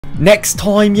Next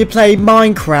time you play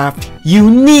Minecraft, you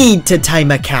need to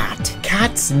tame a cat.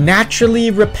 Cats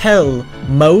naturally repel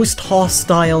most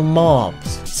hostile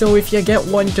mobs, so if you get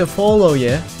one to follow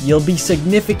you, you'll be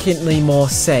significantly more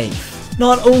safe.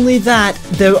 Not only that,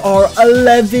 there are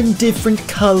 11 different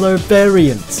color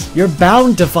variants. You're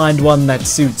bound to find one that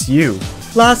suits you.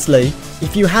 Lastly,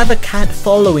 if you have a cat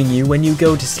following you when you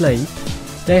go to sleep,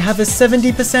 they have a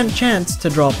 70% chance to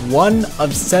drop 1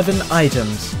 of 7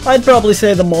 items. I'd probably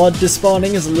say the mod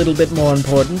despawning is a little bit more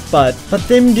important, but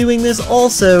them doing this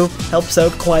also helps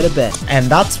out quite a bit. And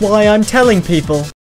that's why I'm telling people,